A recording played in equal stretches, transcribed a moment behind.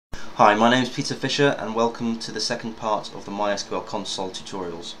Hi, my name is Peter Fisher and welcome to the second part of the MySQL Console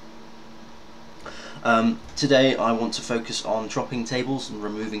tutorials. Today I want to focus on dropping tables and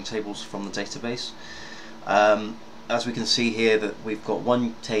removing tables from the database. As we can see here, that we've got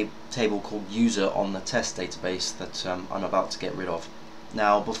one table called user on the test database that I'm about to get rid of.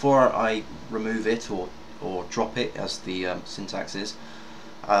 Now, before I remove it or drop it, as the syntax is,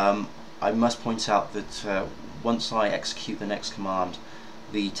 I must point out that once I execute the next command,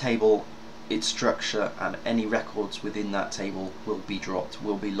 the table, its structure, and any records within that table will be dropped,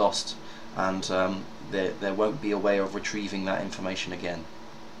 will be lost, and there won't be a way of retrieving that information again.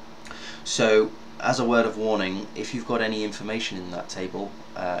 So, as a word of warning, if you've got any information in that table,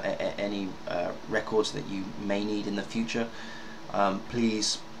 any records that you may need in the future,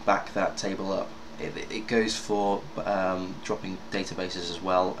 please back that table up. It goes for dropping databases as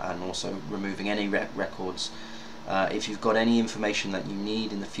well, and also removing any records. If you've got any information that you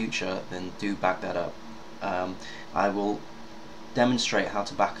need in the future, then do back that up. I will demonstrate how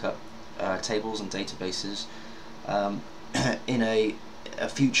to back up tables and databases in a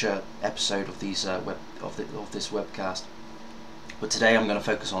future episode of these of this webcast. But today I'm going to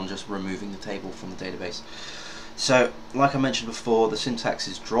focus on just removing the table from the database. So, like I mentioned before, the syntax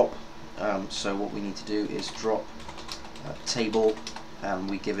is drop. So what we need to do is drop table, and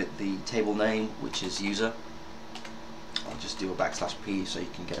we give it the table name, which is user. I'll just do a \p so you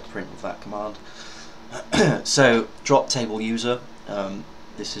can get a print of that command. So drop table user.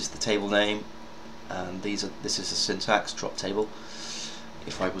 This is the table name, and this is the syntax, drop table.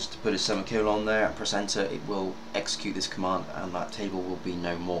 If I was to put a semicolon on there and press enter, it will execute this command, and that table will be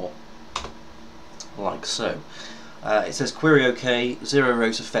no more, like so. It says query OK, 0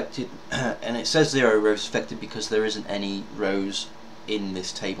 rows affected, and it says 0 rows affected because there isn't any rows in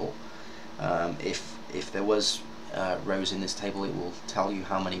this table. If there was rows in this table, it will tell you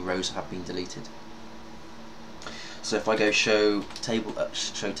how many rows have been deleted. So if I go show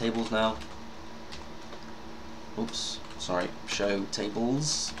tables now, oops, sorry, show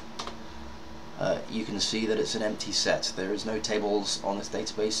tables, you can see that it's an empty set. There is no tables on this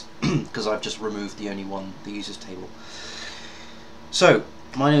database because I've just removed the only one, the users table. So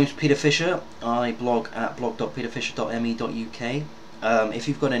my name is Peter Fisher. I blog at blog.peterfisher.me.uk. If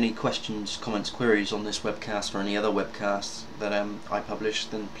you've got any questions, comments, queries on this webcast or any other webcasts that I publish,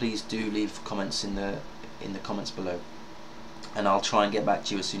 then please do leave comments in the comments below, and I'll try and get back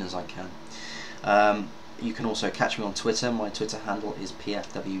to you as soon as I can. You can also catch me on Twitter. My Twitter handle is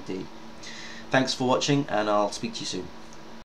PFWD. Thanks for watching, and I'll speak to you soon.